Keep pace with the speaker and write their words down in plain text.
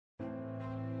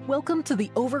Welcome to the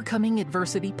Overcoming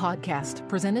Adversity podcast,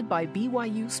 presented by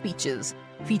BYU Speeches,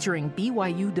 featuring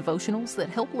BYU devotionals that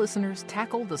help listeners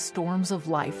tackle the storms of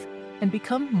life and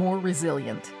become more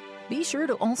resilient. Be sure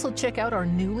to also check out our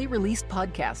newly released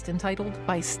podcast entitled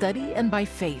By Study and by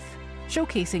Faith,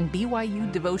 showcasing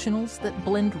BYU devotionals that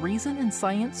blend reason and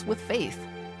science with faith,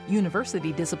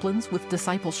 university disciplines with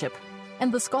discipleship,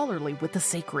 and the scholarly with the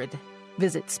sacred.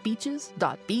 Visit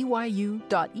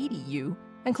speeches.byu.edu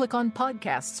and click on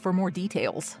podcasts for more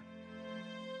details.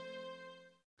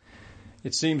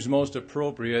 It seems most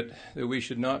appropriate that we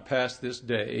should not pass this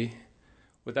day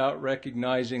without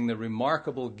recognizing the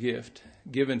remarkable gift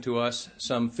given to us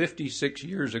some 56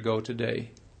 years ago today.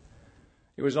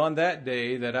 It was on that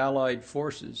day that Allied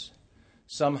forces,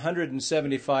 some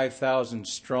 175,000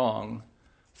 strong,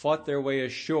 fought their way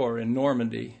ashore in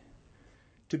Normandy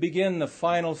to begin the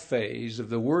final phase of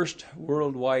the worst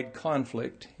worldwide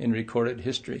conflict in recorded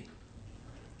history.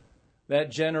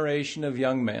 That generation of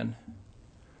young men,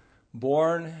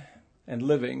 born and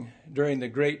living during the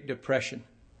Great Depression,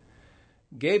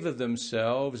 gave of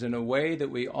themselves in a way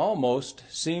that we almost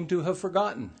seem to have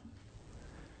forgotten.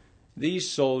 These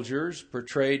soldiers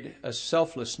portrayed a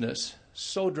selflessness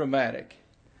so dramatic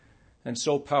and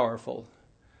so powerful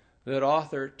that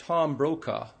author Tom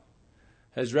Brokaw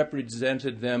has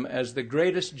represented them as the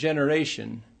greatest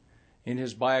generation in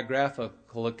his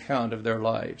biographical account of their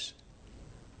lives.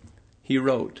 He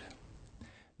wrote,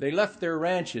 "They left their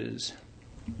ranches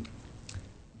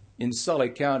in Sully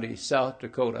County, South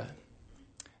Dakota,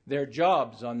 their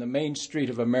jobs on the main street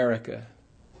of America.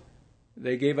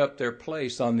 They gave up their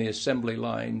place on the assembly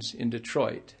lines in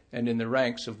Detroit and in the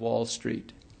ranks of Wall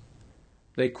Street.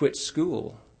 They quit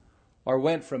school or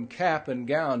went from cap and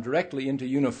gown directly into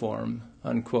uniform,"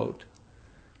 unquote.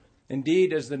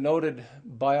 Indeed, as the noted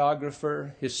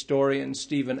biographer, historian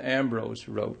Stephen Ambrose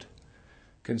wrote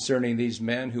concerning these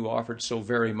men who offered so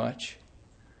very much,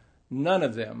 none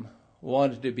of them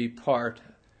wanted to be part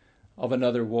of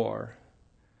another war.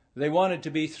 They wanted to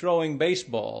be throwing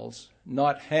baseballs,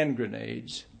 not hand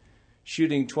grenades,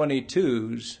 shooting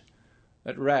 .22s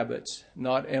at rabbits,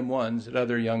 not M1s at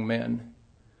other young men.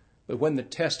 But when the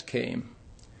test came,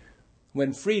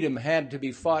 when freedom had to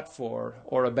be fought for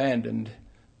or abandoned,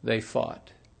 they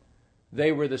fought.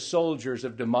 They were the soldiers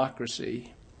of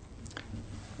democracy.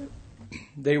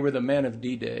 They were the men of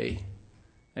D-Day,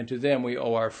 and to them we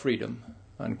owe our freedom,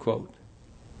 unquote.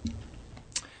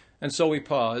 And so we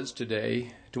pause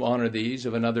today to honor these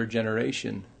of another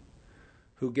generation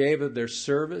who gave of their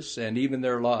service and even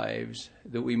their lives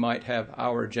that we might have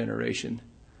our generation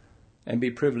and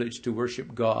be privileged to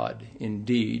worship God in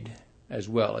deed as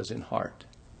well as in heart.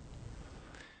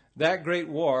 That great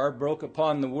war broke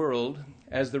upon the world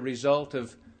as the result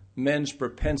of men's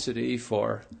propensity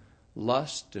for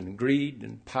lust and greed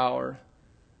and power,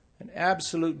 and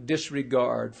absolute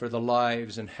disregard for the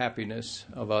lives and happiness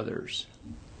of others.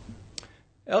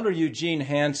 Elder Eugene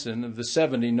Hansen of the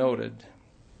 70 noted,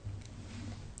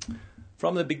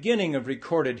 "From the beginning of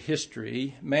recorded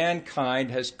history,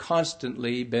 mankind has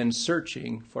constantly been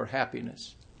searching for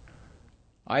happiness.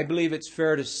 I believe it's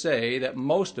fair to say that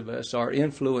most of us are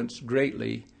influenced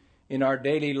greatly in our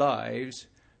daily lives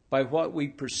by what we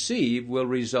perceive will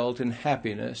result in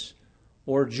happiness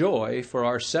or joy for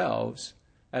ourselves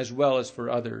as well as for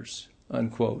others,"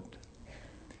 unquote.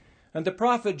 And the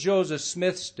prophet Joseph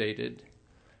Smith stated,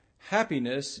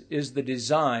 "Happiness is the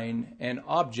design and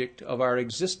object of our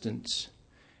existence,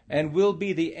 and will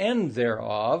be the end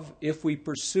thereof if we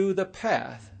pursue the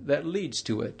path that leads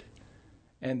to it.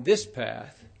 And this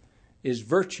path is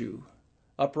virtue,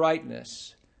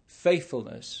 uprightness,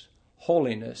 faithfulness,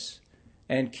 holiness,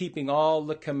 and keeping all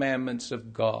the commandments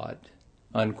of God,"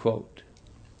 unquote.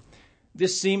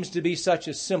 This seems to be such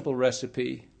a simple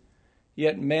recipe,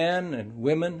 yet men and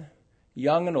women,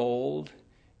 young and old,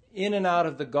 in and out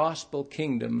of the gospel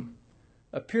kingdom,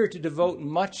 appear to devote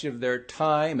much of their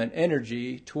time and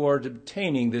energy toward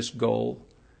obtaining this goal,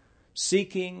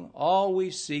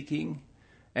 always seeking,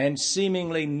 and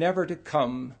seemingly never to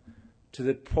come to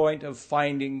the point of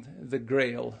finding the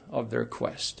grail of their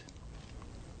quest.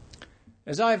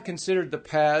 As I've considered the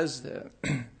paths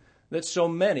that so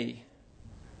many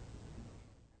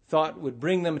thought would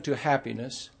bring them to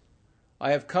happiness,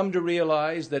 I have come to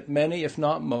realize that many, if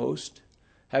not most,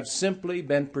 have simply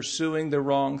been pursuing the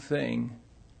wrong thing.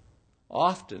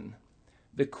 Often,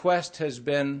 the quest has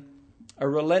been a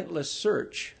relentless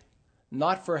search,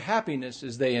 not for happiness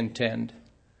as they intend,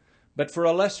 but for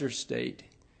a lesser state,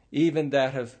 even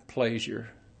that of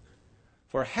pleasure.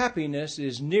 For happiness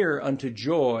is near unto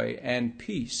joy and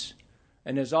peace,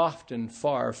 and is often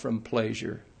far from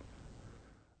pleasure.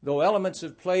 though elements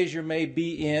of pleasure may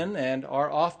be in and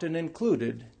are often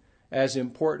included as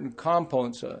important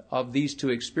components of these two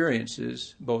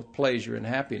experiences, both pleasure and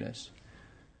happiness,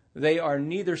 they are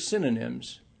neither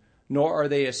synonyms nor are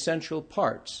they essential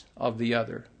parts of the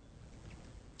other.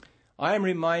 I am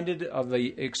reminded of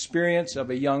the experience of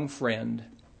a young friend.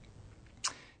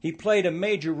 He played a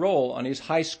major role on his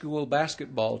high school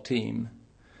basketball team,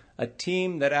 a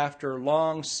team that after a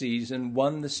long season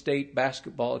won the state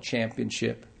basketball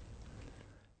championship.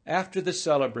 After the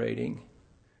celebrating,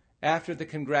 after the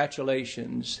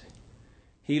congratulations,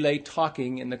 he lay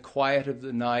talking in the quiet of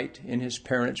the night in his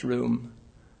parents' room,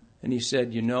 and he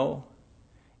said, "You know,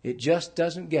 it just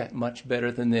doesn't get much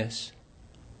better than this."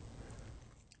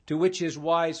 To which his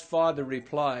wise father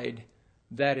replied,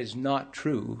 "That is not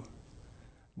true.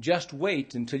 Just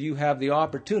wait until you have the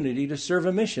opportunity to serve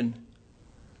a mission."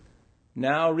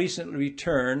 Now recently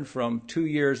returned from 2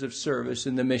 years of service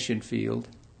in the mission field,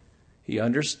 he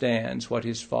understands what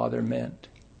his father meant.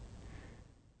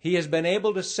 He has been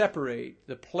able to separate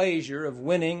the pleasure of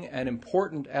winning an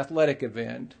important athletic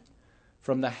event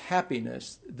from the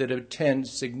happiness that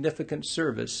attends significant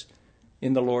service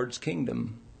in the Lord's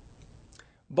kingdom.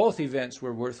 Both events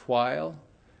were worthwhile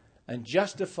and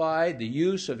justified the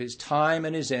use of his time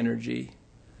and his energy.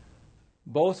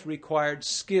 Both required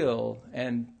skill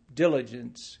and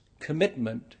diligence,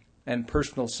 commitment, and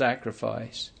personal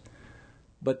sacrifice.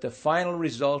 But the final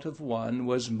result of one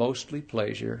was mostly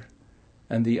pleasure,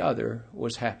 and the other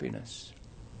was happiness.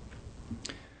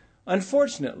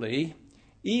 Unfortunately,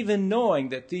 even knowing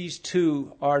that these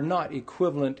two are not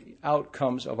equivalent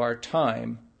outcomes of our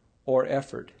time or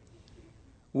effort,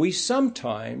 we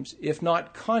sometimes, if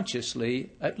not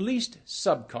consciously, at least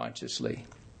subconsciously,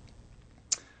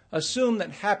 assume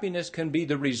that happiness can be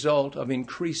the result of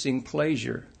increasing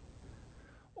pleasure.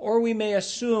 Or we may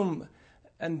assume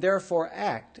and therefore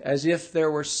act as if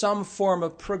there were some form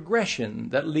of progression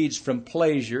that leads from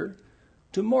pleasure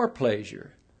to more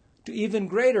pleasure, to even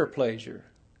greater pleasure,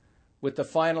 with the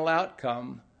final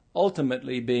outcome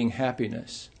ultimately being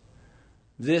happiness.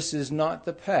 This is not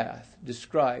the path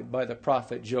described by the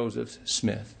prophet Joseph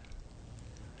Smith.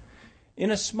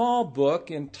 In a small book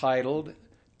entitled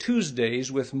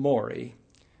Tuesdays with Morrie,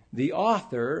 the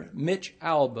author, Mitch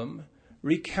Albom,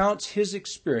 recounts his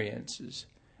experiences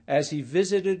as he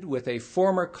visited with a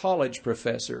former college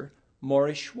professor,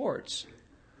 Morrie Schwartz,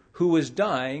 who was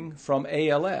dying from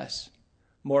ALS,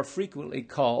 more frequently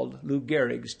called Lou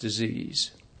Gehrig's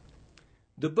disease.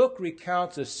 The book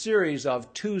recounts a series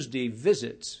of Tuesday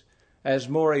visits as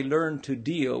Morrie learned to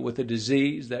deal with a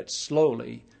disease that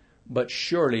slowly but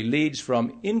surely leads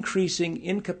from increasing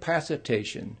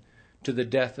incapacitation to the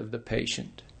death of the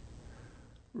patient.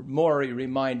 Morrie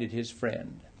reminded his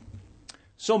friend,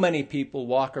 "So many people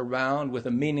walk around with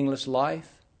a meaningless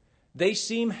life. They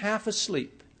seem half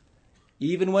asleep,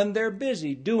 even when they're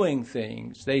busy doing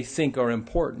things they think are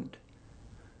important.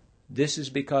 This is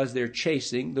because they're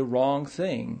chasing the wrong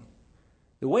thing.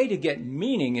 The way to get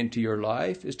meaning into your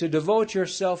life is to devote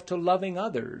yourself to loving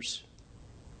others,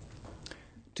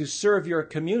 to serve your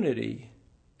community,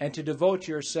 and to devote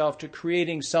yourself to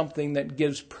creating something that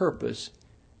gives purpose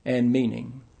and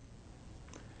meaning."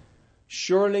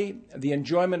 Surely, the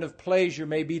enjoyment of pleasure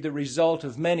may be the result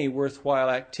of many worthwhile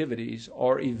activities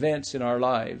or events in our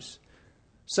lives,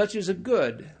 such as a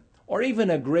good or even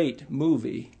a great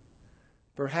movie.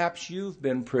 Perhaps you've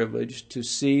been privileged to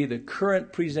see the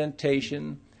current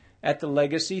presentation at the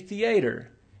Legacy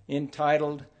Theater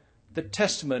entitled The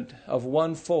Testament of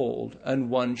One Fold and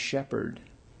One Shepherd.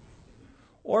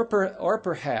 Or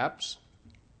perhaps,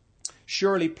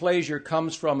 surely pleasure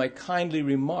comes from a kindly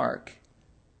remark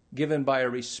given by a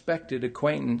respected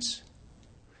acquaintance.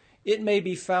 It may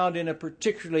be found in a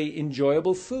particularly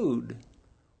enjoyable food,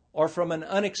 or from an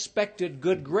unexpected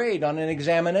good grade on an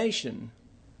examination,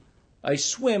 a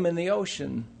swim in the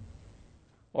ocean,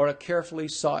 or a carefully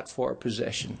sought-for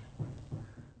possession.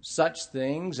 Such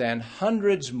things and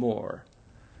hundreds more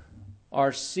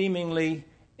are seemingly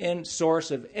a source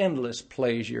of endless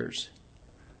pleasures.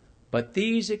 But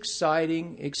these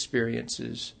exciting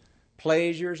experiences,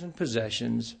 pleasures and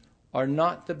possessions, are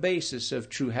not the basis of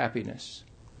true happiness.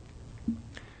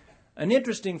 An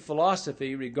interesting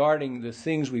philosophy regarding the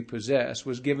things we possess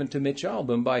was given to Mitch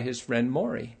Albom by his friend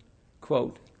Morrie.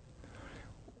 Quote,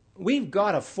 "We've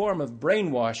got a form of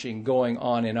brainwashing going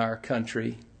on in our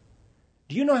country.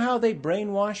 Do you know how they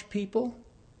brainwash people?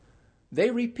 They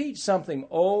repeat something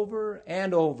over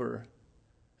and over,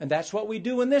 and that's what we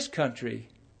do in this country.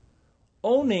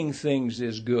 Owning things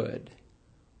is good.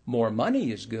 More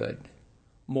money is good.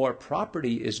 More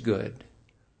property is good.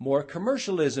 More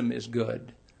commercialism is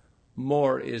good.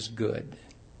 more is good.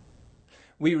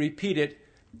 We repeat it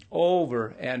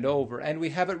over and over, and we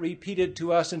have it repeated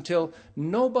to us until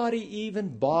nobody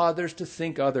even bothers to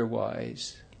think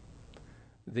otherwise.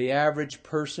 The average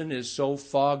person is so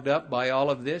fogged up by all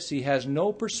of this, he has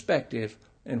no perspective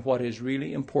in what is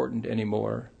really important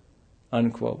anymore.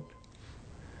 Unquote.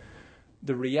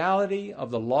 The reality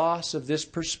of the loss of this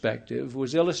perspective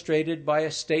was illustrated by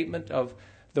a statement of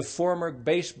the former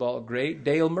baseball great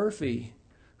Dale Murphy,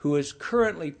 who is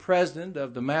currently president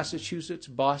of the Massachusetts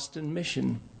Boston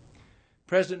Mission.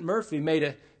 President Murphy made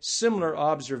a similar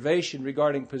observation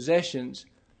regarding possessions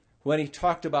when he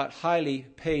talked about highly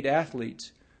paid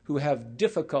athletes who have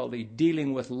difficulty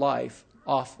dealing with life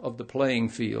off of the playing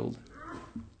field.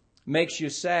 Makes you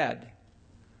sad.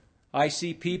 I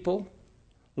see people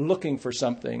looking for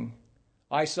something.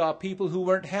 I saw people who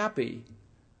weren't happy.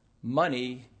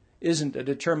 Money isn't a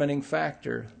determining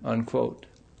factor, unquote.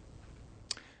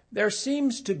 There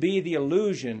seems to be the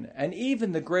illusion and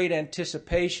even the great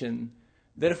anticipation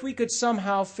that if we could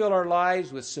somehow fill our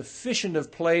lives with sufficient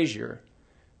of pleasure,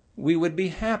 we would be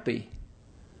happy.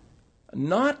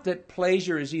 Not that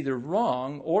pleasure is either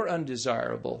wrong or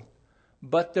undesirable,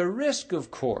 but the risk,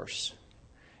 of course,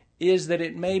 is that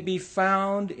it may be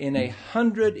found in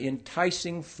 100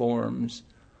 enticing forms,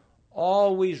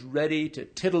 always ready to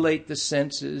titillate the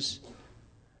senses,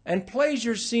 and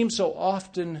pleasure seems so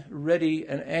often ready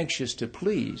and anxious to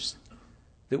please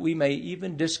that we may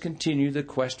even discontinue the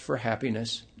quest for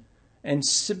happiness and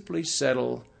simply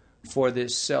settle for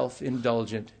this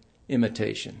self-indulgent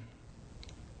imitation.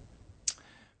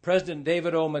 President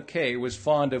David O. McKay was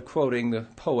fond of quoting the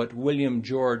poet William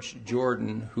George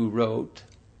Jordan, who wrote,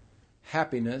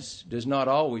 "Happiness does not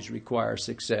always require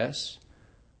success,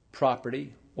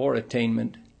 property, or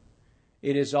attainment.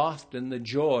 It is often the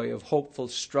joy of hopeful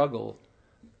struggle,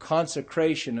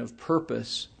 consecration of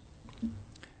purpose,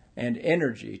 and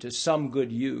energy to some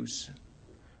good use.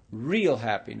 Real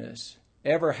happiness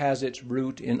ever has its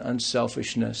root in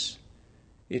unselfishness,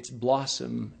 its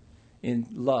blossom in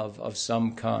love of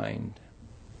some kind."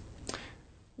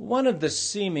 One of the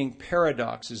seeming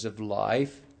paradoxes of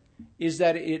life is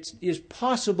that it is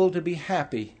possible to be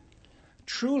happy,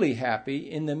 truly happy,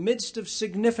 in the midst of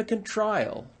significant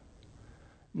trial.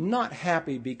 Not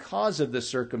happy because of the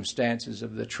circumstances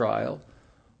of the trial,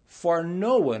 for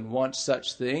no one wants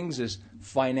such things as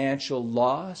financial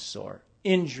loss or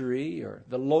injury or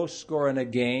the low score in a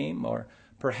game or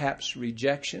perhaps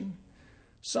rejection.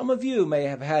 Some of you may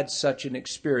have had such an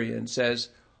experience as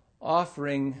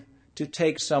offering to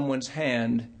take someone's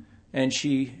hand and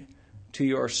she, to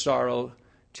your sorrow,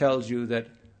 tells you that,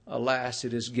 alas,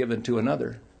 it is given to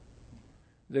another.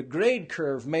 The grade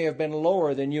curve may have been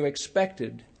lower than you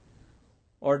expected,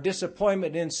 or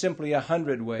disappointment in simply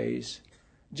 100 ways.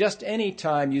 Just any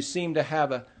time you seem to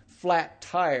have a flat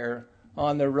tire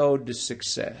on the road to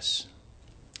success.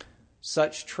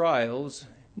 Such trials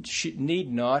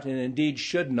need not, and indeed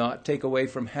should not, take away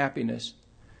from happiness.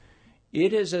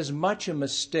 It is as much a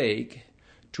mistake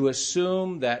to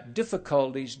assume that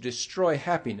difficulties destroy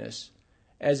happiness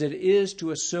as it is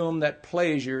to assume that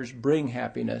pleasures bring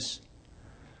happiness.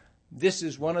 This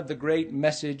is one of the great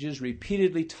messages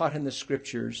repeatedly taught in the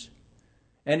Scriptures,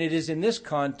 and it is in this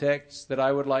context that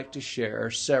I would like to share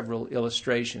several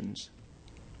illustrations.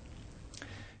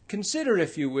 Consider,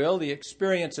 if you will, the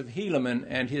experience of Helaman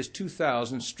and his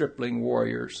 2,000 stripling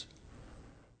warriors.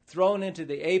 Thrown into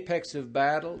the apex of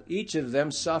battle, each of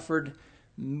them suffered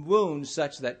wounds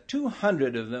such that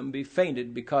 200 of them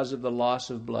fainted because of the loss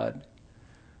of blood.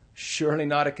 Surely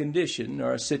not a condition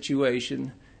or a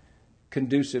situation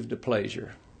conducive to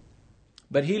pleasure.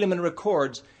 But Helaman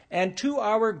records, "And to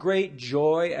our great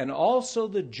joy, and also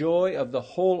the joy of the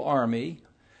whole army,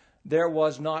 there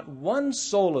was not one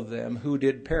soul of them who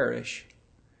did perish.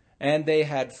 And they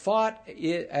had fought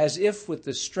as if with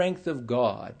the strength of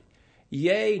God.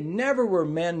 Yea, never were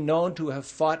men known to have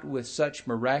fought with such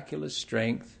miraculous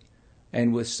strength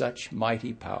and with such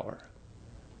mighty power."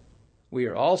 We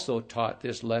are also taught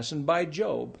this lesson by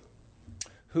Job,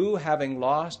 who, having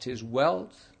lost his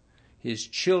wealth, his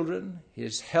children,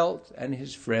 his health, and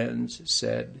his friends,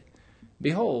 said,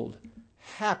 "Behold,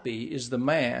 happy is the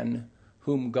man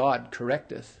whom God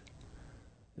correcteth.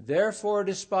 Therefore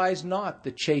despise not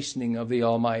the chastening of the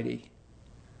Almighty."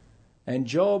 And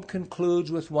Job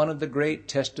concludes with one of the great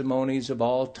testimonies of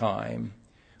all time,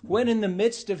 when in the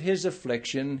midst of his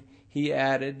affliction he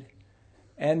added,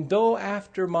 "And though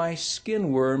after my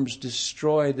skin worms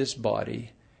destroy this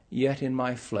body, yet in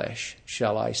my flesh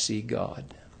shall I see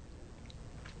God."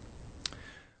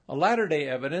 A latter-day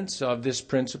evidence of this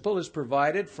principle is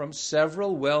provided from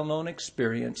several well-known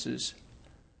experiences.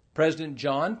 President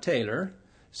John Taylor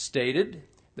stated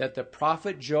that the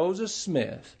prophet Joseph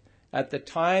Smith, at the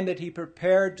time that he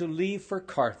prepared to leave for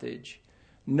Carthage,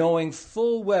 knowing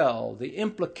full well the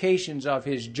implications of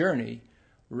his journey,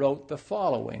 wrote the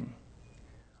following: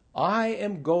 "I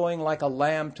am going like a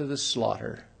lamb to the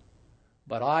slaughter,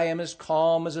 but I am as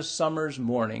calm as a summer's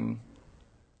morning.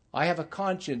 I have a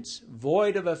conscience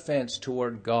void of offense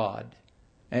toward God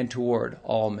and toward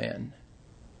all men."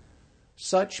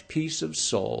 Such peace of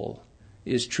soul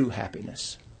is true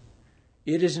happiness.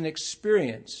 It is an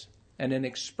experience and an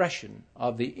expression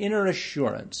of the inner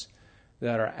assurance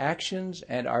that our actions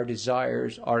and our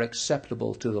desires are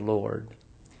acceptable to the Lord.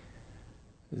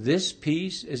 This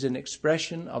peace is an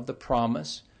expression of the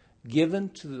promise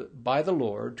given by the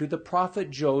Lord to the prophet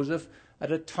Joseph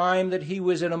at a time that he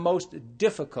was in a most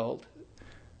difficult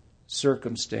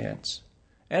circumstance,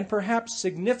 and perhaps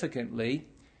significantly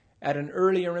at an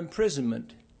earlier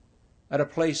imprisonment at a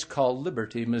place called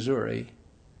Liberty, Missouri.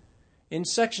 In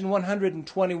section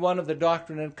 121 of the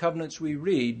Doctrine and Covenants we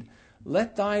read,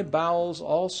 "Let thy bowels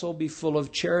also be full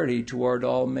of charity toward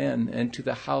all men and to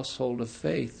the household of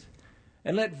faith.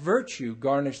 And let virtue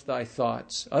garnish thy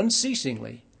thoughts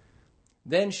unceasingly.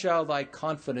 Then shall thy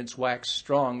confidence wax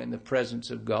strong in the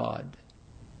presence of God."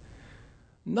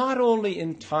 Not only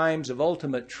in times of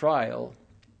ultimate trial,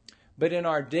 but in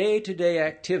our day-to-day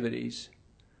activities,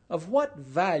 of what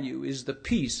value is the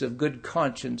peace of good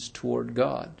conscience toward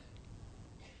God?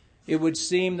 It would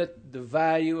seem that the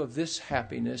value of this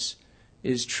happiness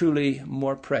is truly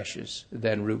more precious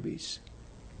than rubies.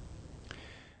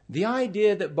 The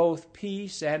idea that both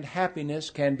peace and happiness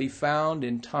can be found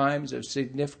in times of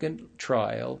significant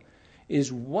trial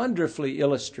is wonderfully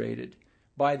illustrated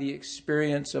by the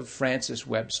experience of Francis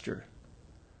Webster,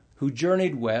 who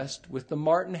journeyed west with the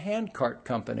Martin Handcart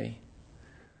Company.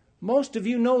 Most of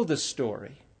you know the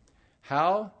story,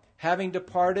 how, having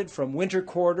departed from winter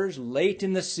quarters late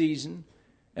in the season,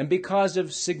 and because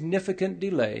of significant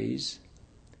delays,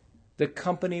 the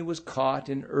company was caught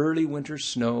in early winter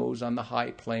snows on the high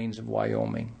plains of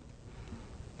Wyoming.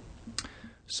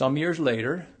 Some years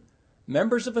later,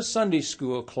 members of a Sunday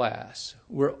school class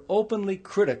were openly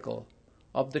critical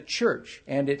of the church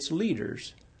and its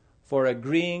leaders for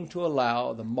agreeing to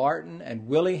allow the Martin and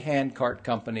Willie Handcart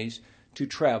companies to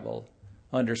travel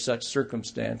under such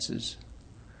circumstances.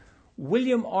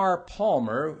 William R.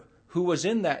 Palmer, who was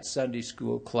in that Sunday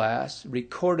school class,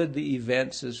 recorded the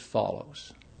events as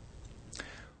follows.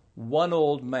 One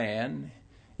old man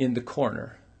in the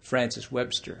corner, Francis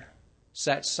Webster,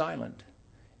 sat silent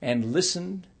and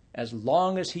listened as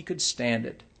long as he could stand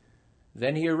it.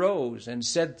 Then he arose and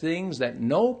said things that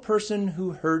no person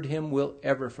who heard him will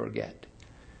ever forget.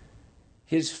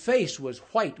 His face was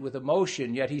white with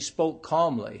emotion, yet he spoke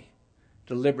calmly,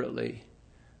 deliberately,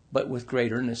 but with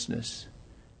great earnestness.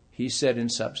 He said in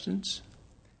substance,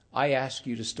 "I ask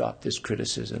you to stop this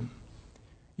criticism.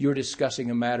 You're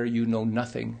discussing a matter you know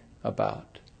nothing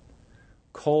about.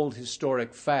 Cold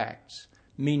historic facts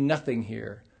mean nothing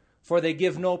here, for they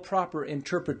give no proper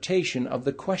interpretation of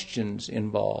the questions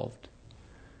involved.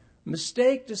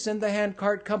 Mistake to send the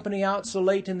Handcart Company out so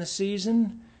late in the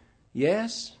season?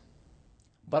 Yes,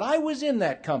 but I was in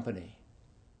that company,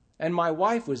 and my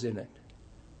wife was in it.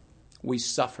 We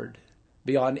suffered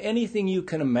beyond anything you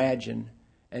can imagine,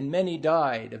 and many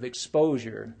died of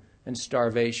exposure and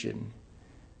starvation.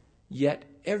 Yet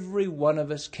every one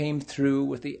of us came through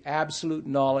with the absolute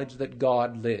knowledge that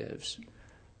God lives,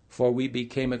 for we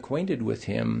became acquainted with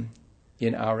him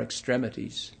in our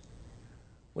extremities.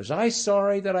 Was I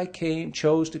sorry that I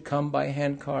chose to come by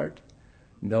handcart?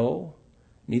 No,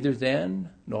 neither then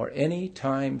nor any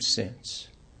time since.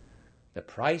 The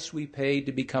price we paid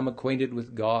to become acquainted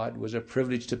with God was a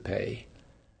privilege to pay,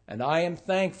 and I am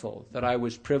thankful that I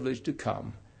was privileged to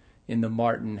come in the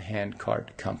Martin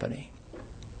Handcart Company."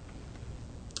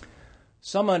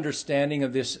 Some understanding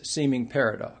of this seeming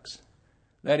paradox,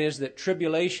 that is, that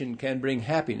tribulation can bring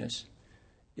happiness,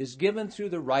 is given through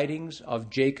the writings of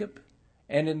Jacob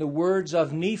and in the words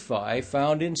of Nephi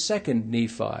found in 2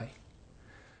 Nephi.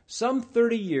 Some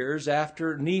 30 years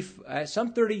after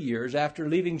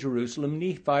leaving Jerusalem,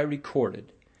 Nephi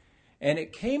recorded, "And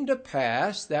it came to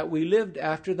pass that we lived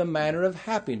after the manner of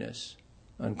happiness,"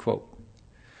 unquote.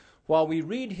 While we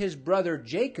read his brother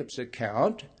Jacob's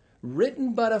account,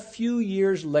 written but a few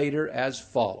years later, as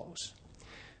follows.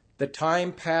 "The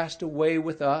time passed away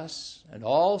with us, and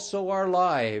also our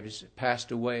lives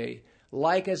passed away,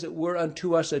 like as it were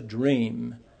unto us a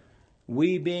dream,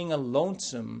 we being a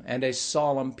lonesome and a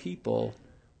solemn people,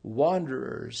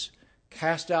 wanderers,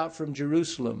 cast out from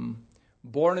Jerusalem,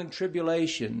 born in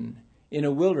tribulation, in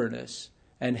a wilderness,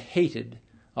 and hated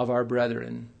of our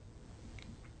brethren.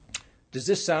 Does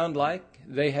this sound like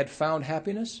they had found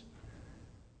happiness?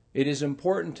 It is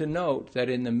important to note that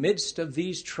in the midst of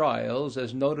these trials,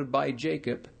 as noted by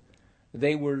Jacob,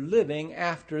 they were living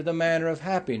after the manner of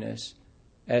happiness,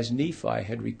 as Nephi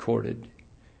had recorded.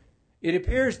 It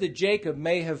appears that Jacob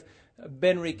may have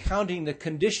been recounting the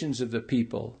conditions of the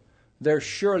people. There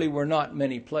surely were not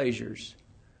many pleasures,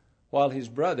 while his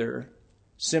brother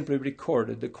simply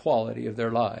recorded the quality of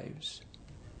their lives.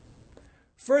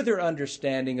 Further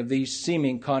understanding of these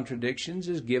seeming contradictions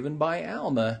is given by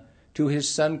Alma to his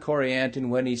son Corianton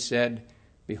when he said,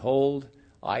 "Behold,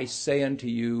 I say unto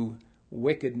you,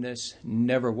 wickedness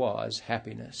never was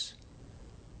happiness."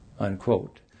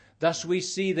 Unquote. Thus we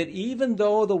see that even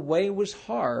though the way was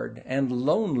hard and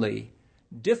lonely,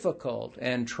 difficult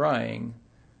and trying,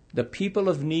 the people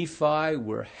of Nephi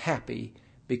were happy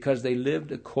because they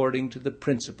lived according to the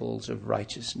principles of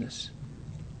righteousness.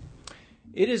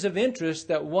 It is of interest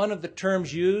that one of the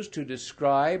terms used to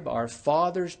describe our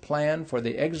Father's plan for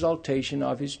the exaltation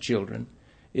of his children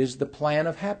is the plan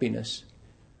of happiness.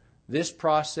 This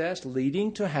process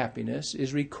leading to happiness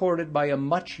is recorded by a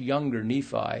much younger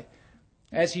Nephi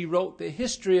as he wrote the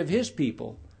history of his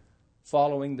people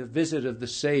following the visit of the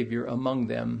Savior among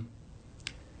them.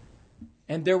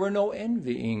 And there were no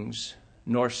envyings,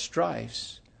 nor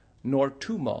strifes, nor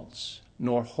tumults,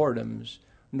 nor whoredoms,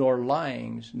 nor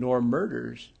lyings, nor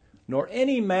murders, nor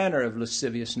any manner of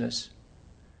lasciviousness.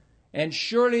 And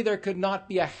surely there could not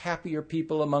be a happier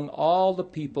people among all the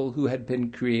people who had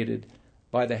been created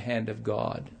by the hand of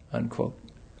God. Unquote.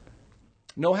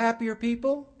 No happier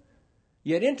people?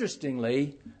 Yet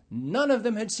interestingly, none of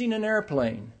them had seen an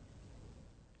airplane,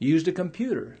 used a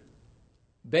computer,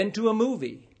 been to a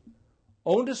movie,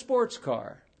 owned a sports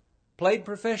car, played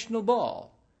professional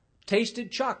ball,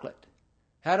 tasted chocolate,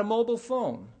 had a mobile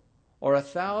phone, or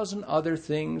 1,000 other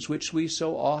things which we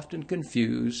so often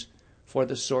confuse for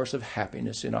the source of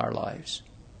happiness in our lives.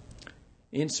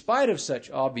 In spite of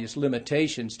such obvious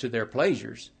limitations to their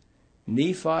pleasures,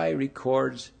 Nephi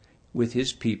records with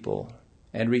his people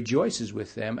and rejoices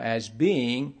with them as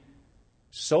being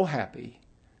so happy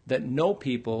that no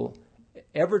people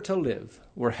ever to live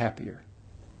were happier.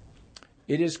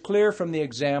 It is clear from the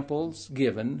examples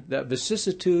given that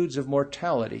vicissitudes of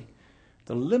mortality,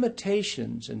 the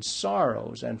limitations and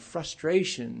sorrows and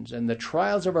frustrations and the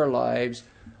trials of our lives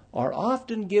are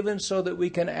often given so that we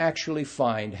can actually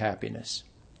find happiness.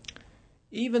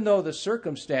 Even though the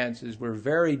circumstances were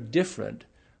very different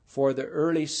for the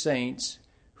early saints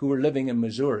who were living in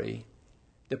Missouri,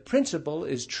 the principle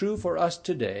is true for us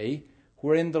today,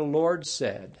 wherein the Lord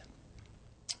said,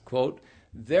 quote,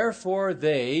 "Therefore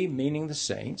they," meaning the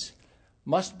saints,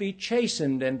 "must be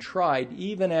chastened and tried,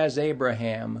 even as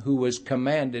Abraham, who was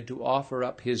commanded to offer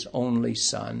up his only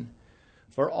son.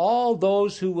 For all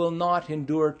those who will not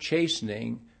endure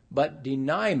chastening, but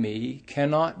deny me,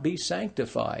 cannot be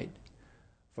sanctified.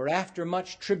 For after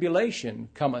much tribulation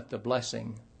cometh the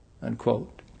blessing."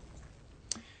 Unquote.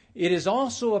 It is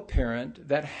also apparent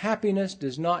that happiness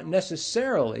does not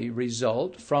necessarily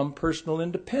result from personal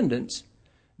independence,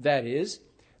 that is,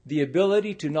 the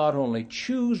ability to not only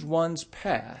choose one's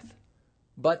path,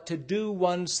 but to do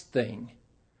one's thing,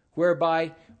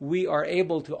 whereby we are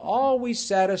able to always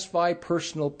satisfy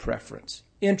personal preference,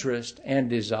 interest, and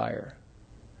desire.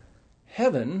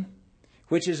 Heaven,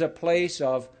 which is a place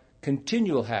of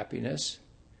continual happiness,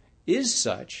 is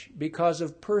such because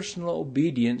of personal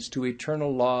obedience to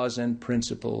eternal laws and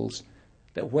principles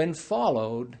that, when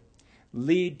followed,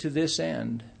 lead to this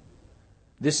end.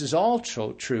 This is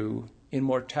also true in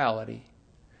mortality,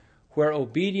 where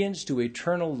obedience to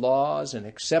eternal laws and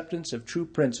acceptance of true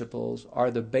principles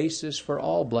are the basis for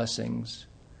all blessings.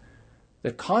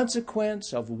 The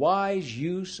consequence of wise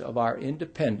use of our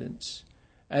independence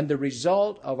and the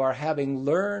result of our having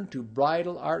learned to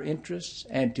bridle our interests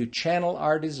and to channel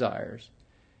our desires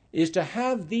is to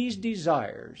have these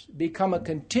desires become a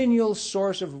continual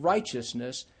source of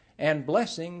righteousness and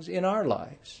blessings in our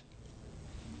lives.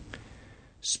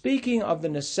 Speaking of the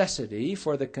necessity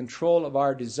for the control of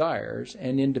our desires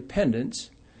and independence,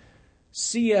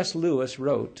 C.S. Lewis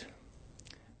wrote,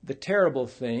 "The terrible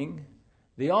thing,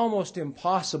 the almost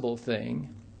impossible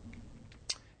thing,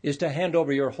 is to hand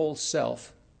over your whole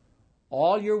self,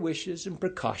 all your wishes and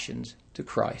precautions, to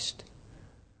Christ.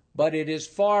 But it is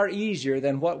far easier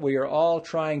than what we are all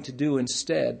trying to do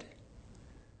instead.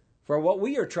 For what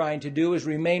we are trying to do is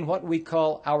remain what we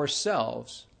call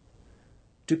ourselves,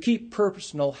 to keep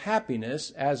personal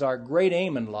happiness as our great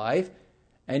aim in life,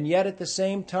 and yet at the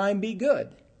same time be good.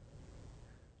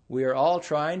 We are all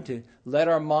trying to let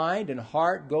our mind and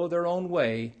heart go their own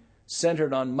way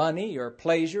centered on money or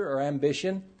pleasure or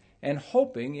ambition, and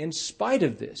hoping, in spite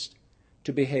of this,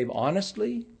 to behave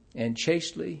honestly and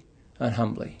chastely and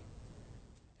humbly.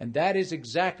 And that is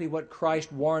exactly what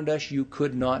Christ warned us you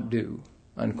could not do,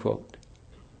 unquote.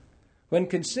 When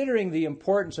considering the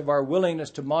importance of our willingness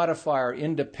to modify our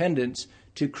independence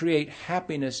to create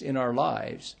happiness in our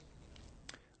lives,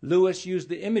 Lewis used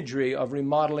the imagery of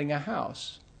remodeling a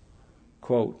house.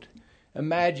 Quote,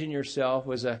 imagine yourself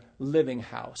as a living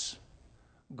house.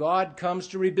 God comes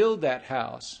to rebuild that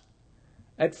house.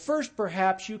 At first,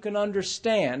 perhaps you can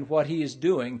understand what he is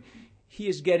doing. He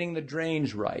is getting the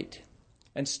drains right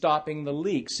and stopping the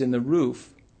leaks in the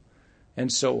roof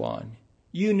and so on.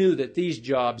 You knew that these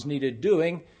jobs needed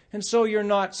doing, and so you're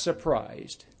not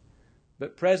surprised.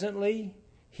 But presently,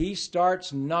 he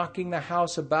starts knocking the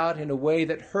house about in a way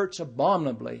that hurts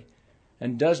abominably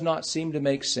and does not seem to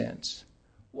make sense.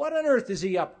 What on earth is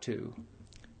he up to?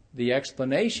 The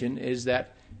explanation is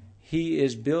that he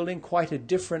is building quite a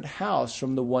different house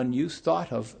from the one you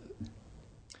thought of.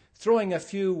 Throwing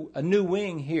a new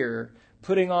wing here,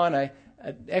 putting on an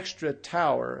extra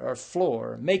tower or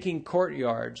floor, making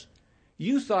courtyards.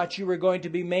 You thought you were going to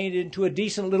be made into a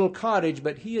decent little cottage,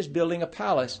 but he is building a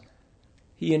palace.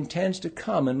 He intends to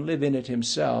come and live in it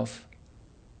himself.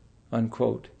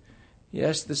 Unquote.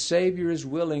 Yes, the Savior is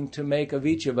willing to make of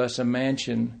each of us a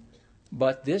mansion,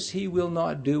 but this he will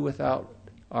not do without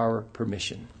our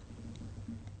permission.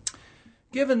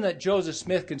 Given that Joseph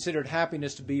Smith considered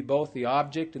happiness to be both the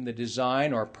object and the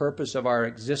design or purpose of our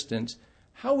existence,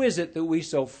 how is it that we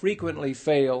so frequently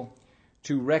fail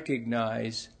to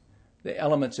recognize the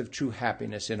elements of true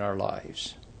happiness in our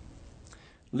lives?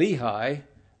 Lehi,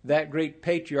 that great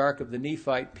patriarch of the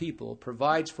Nephite people,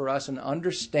 provides for us an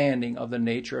understanding of the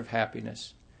nature of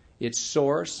happiness, its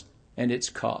source, and its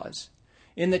cause.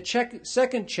 In the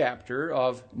second chapter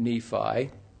of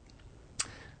Nephi,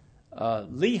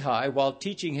 Lehi, while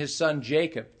teaching his son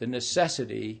Jacob the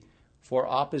necessity for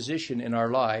opposition in our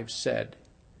lives, said,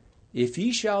 if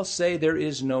ye shall say there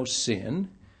is no sin,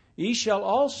 ye shall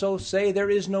also say there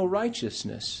is no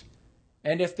righteousness.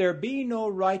 And if there be no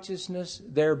righteousness,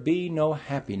 there be no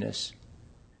happiness.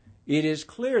 It is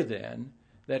clear then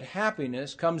that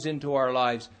happiness comes into our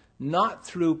lives not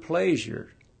through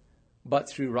pleasure, but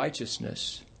through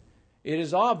righteousness. It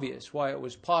is obvious why it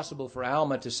was possible for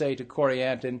Alma to say to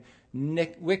Corianton,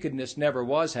 wickedness never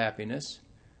was happiness.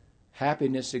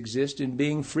 Happiness exists in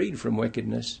being freed from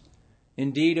wickedness.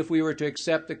 Indeed, if we were to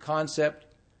accept the concept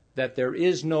that there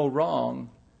is no wrong,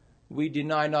 we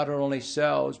deny not only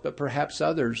ourselves, but perhaps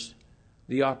others,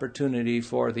 the opportunity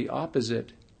for the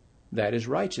opposite, that is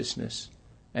righteousness,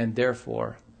 and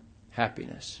therefore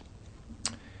happiness.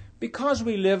 Because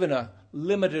we live in a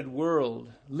limited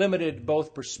world, limited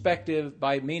both perspective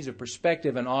by means of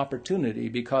perspective and opportunity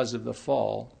because of the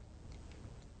fall,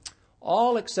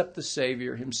 all except the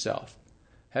Savior himself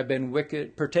have been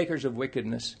partakers of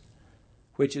wickedness,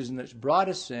 which is in its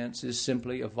broadest sense is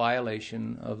simply a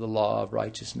violation of the law of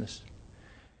righteousness.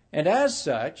 And as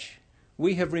such,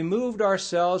 we have removed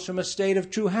ourselves from a state of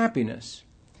true happiness.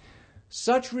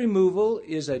 Such removal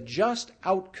is a just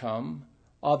outcome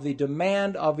of the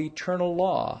demand of eternal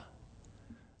law.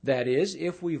 That is,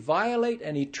 if we violate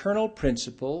an eternal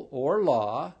principle or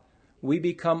law, we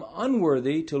become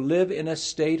unworthy to live in a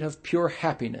state of pure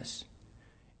happiness.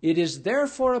 It is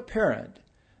therefore apparent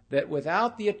that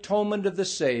without the atonement of the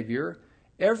Savior,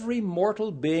 every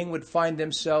mortal being would find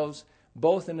themselves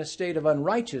both in a state of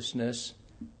unrighteousness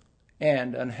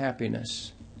and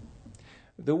unhappiness.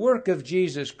 The work of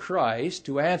Jesus Christ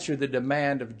to answer the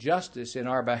demand of justice in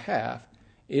our behalf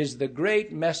is the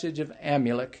great message of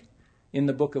Amulek in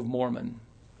the Book of Mormon.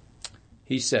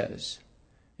 He says,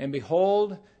 and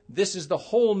behold, this is the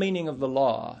whole meaning of the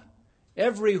law,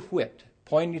 every whit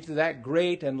pointing to that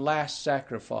great and last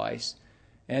sacrifice.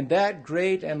 And that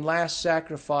great and last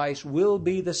sacrifice will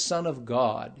be the Son of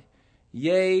God,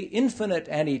 yea, infinite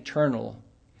and eternal.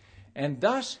 And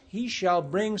thus he shall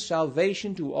bring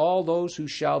salvation to all those who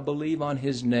shall believe on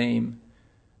his name.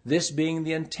 This being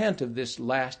the intent of this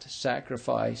last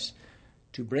sacrifice,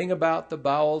 to bring about the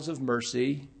bowels of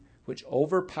mercy, which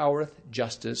overpowereth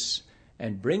justice,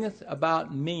 and bringeth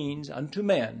about means unto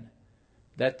men,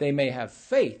 that they may have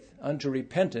faith unto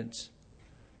repentance.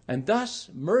 And thus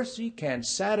mercy can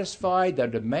satisfy the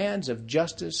demands of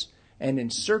justice and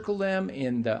encircle them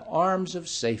in the arms of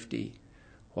safety,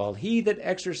 while he that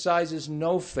exercises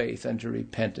no faith unto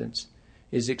repentance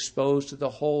is exposed to the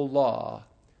whole law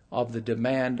of the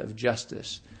demand of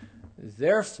justice.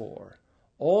 Therefore,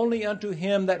 only unto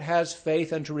him that has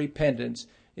faith unto repentance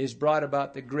is brought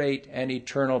about the great and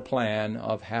eternal plan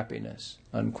of happiness.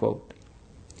 Unquote.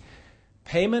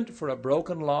 Payment for a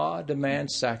broken law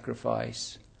demands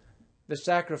sacrifice. The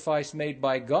sacrifice made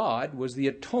by God was the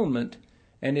atonement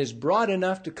and is broad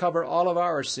enough to cover all of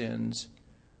our sins,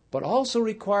 but also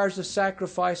requires a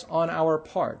sacrifice on our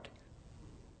part.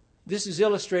 This is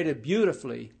illustrated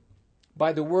beautifully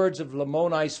by the words of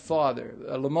Lamoni's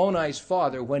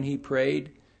father when he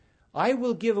prayed, "I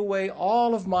will give away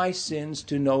all of my sins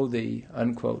to know thee,"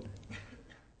 unquote.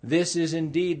 This is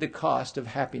indeed the cost of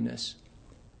happiness,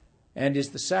 and is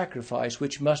the sacrifice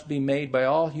which must be made by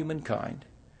all humankind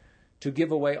to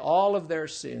give away all of their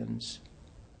sins.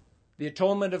 The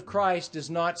atonement of Christ does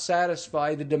not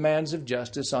satisfy the demands of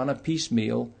justice on a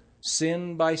piecemeal,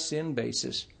 sin-by-sin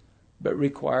basis, but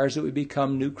requires that we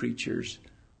become new creatures,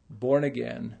 born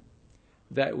again,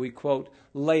 that we, quote,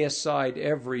 lay aside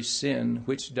every sin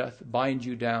which doth bind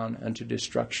you down unto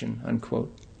destruction,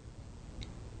 unquote.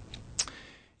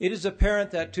 It is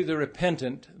apparent that to the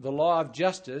repentant, the law of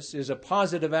justice is a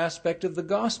positive aspect of the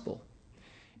gospel.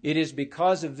 It is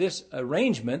because of this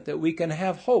arrangement that we can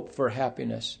have hope for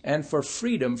happiness and for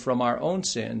freedom from our own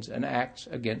sins and acts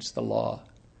against the law.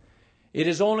 It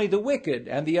is only the wicked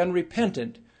and the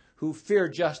unrepentant who fear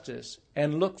justice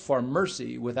and look for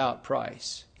mercy without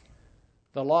price.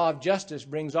 The law of justice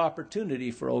brings opportunity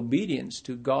for obedience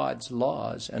to God's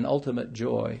laws and ultimate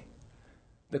joy.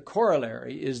 The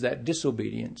corollary is that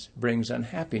disobedience brings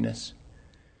unhappiness.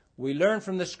 We learn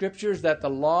from the Scriptures that the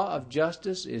law of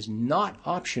justice is not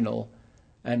optional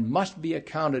and must be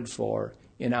accounted for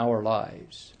in our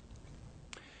lives.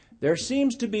 There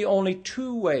seems to be only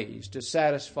two ways to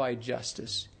satisfy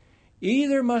justice.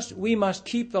 Either we must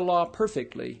keep the law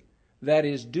perfectly, that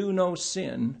is, do no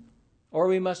sin, or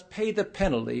we must pay the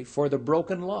penalty for the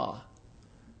broken law.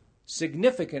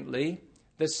 Significantly,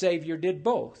 the Savior did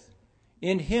both.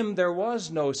 In him there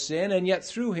was no sin, and yet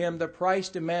through him the price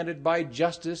demanded by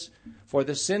justice for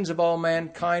the sins of all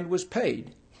mankind was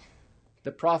paid.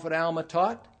 The prophet Alma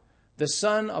taught, "The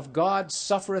Son of God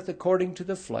suffereth according to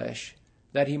the flesh,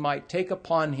 that he might take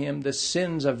upon him the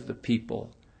sins of the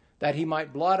people, that he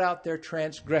might blot out their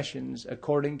transgressions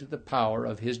according to the power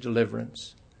of his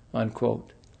deliverance,"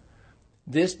 unquote.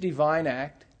 This divine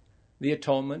act, the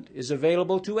atonement, is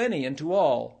available to any and to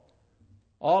all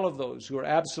of those who are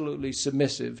absolutely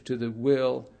submissive to the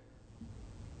will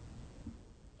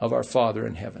of our Father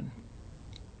in heaven.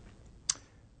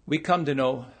 We come to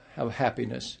know of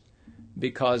happiness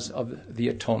because of the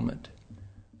atonement.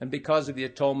 And because of the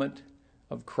atonement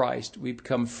of Christ, we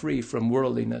become free from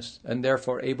worldliness and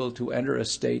therefore able to enter a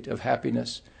state of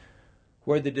happiness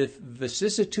where the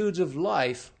vicissitudes of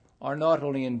life are not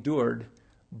only endured,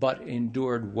 but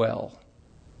endured well.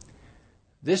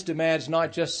 This demands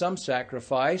not just some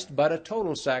sacrifice, but a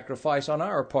total sacrifice on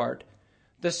our part.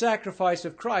 The sacrifice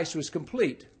of Christ was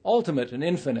complete, ultimate, and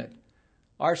infinite.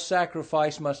 Our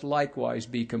sacrifice must likewise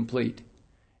be complete.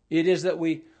 It is that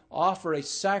we offer a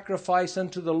sacrifice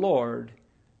unto the Lord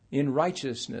in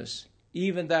righteousness,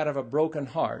 even that of a broken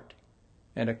heart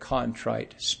and a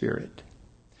contrite spirit.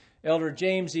 Elder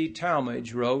James E.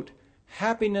 Talmage wrote,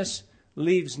 "Happiness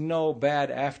leaves no bad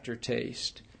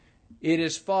aftertaste. It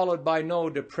is followed by no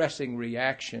depressing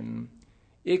reaction.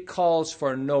 It calls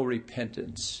for no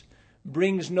repentance,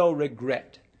 brings no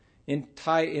regret,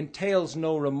 entails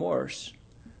no remorse.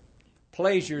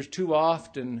 Pleasures too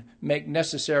often make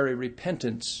necessary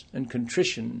repentance and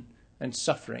contrition and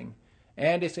suffering,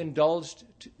 and if indulged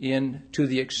in to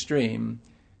the extreme,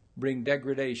 bring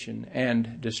degradation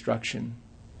and destruction."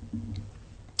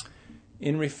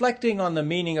 In reflecting on the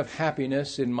meaning of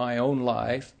happiness in my own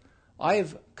life, I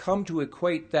have come to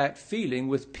equate that feeling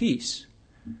with peace.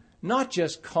 Not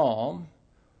just calm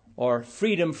or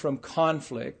freedom from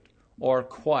conflict or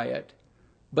quiet,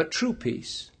 but true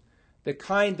peace, the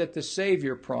kind that the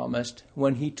Savior promised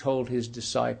when he told his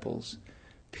disciples,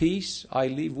 "Peace I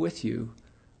leave with you,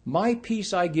 my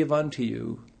peace I give unto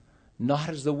you, not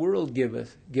as the world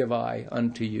giveth, give I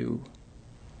unto you."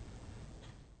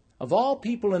 Of all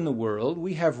people in the world,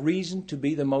 we have reason to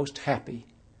be the most happy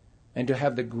and to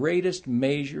have the greatest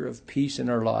measure of peace in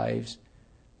our lives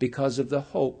because of the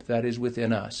hope that is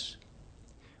within us.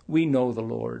 We know the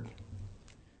Lord,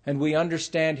 and we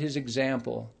understand his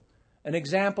example, an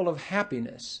example of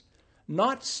happiness,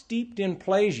 not steeped in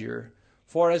pleasure,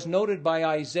 for as noted by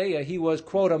Isaiah, he was,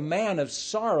 quote, "a man of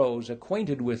sorrows,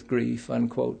 acquainted with grief,"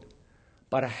 unquote,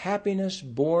 but a happiness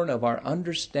born of our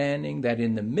understanding that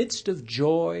in the midst of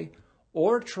joy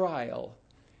or trial,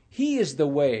 he is the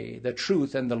way, the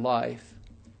truth, and the life.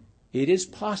 It is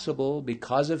possible,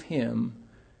 because of him,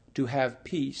 to have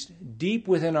peace deep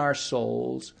within our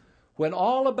souls when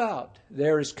all about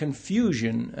there is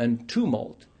confusion and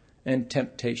tumult and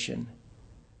temptation.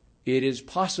 It is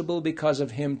possible because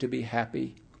of him to be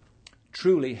happy,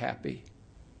 truly happy.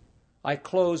 I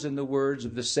close in the words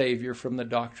of the Savior from the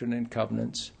Doctrine and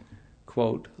Covenants,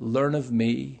 quote, "Learn of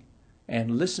me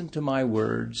and listen to my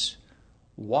words.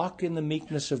 Walk in the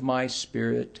meekness of my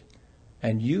spirit,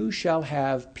 and you shall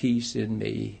have peace in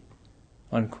me."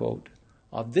 Unquote.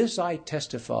 Of this I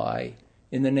testify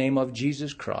in the name of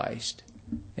Jesus Christ.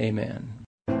 Amen.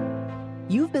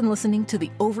 You've been listening to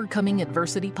the Overcoming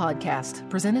Adversity podcast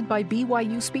presented by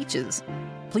BYU Speeches.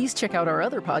 Please check out our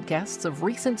other podcasts of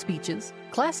recent speeches,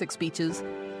 classic speeches,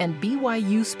 and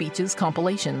BYU Speeches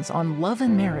compilations on love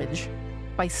and marriage.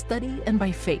 By study and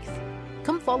by faith.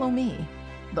 Come follow me,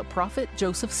 the Prophet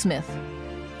Joseph Smith,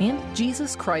 and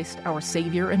Jesus Christ, our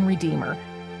Savior and Redeemer.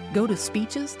 Go to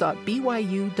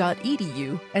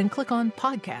speeches.byu.edu and click on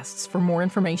podcasts for more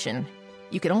information.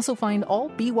 You can also find all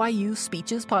BYU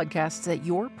Speeches podcasts at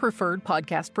your preferred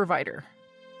podcast provider.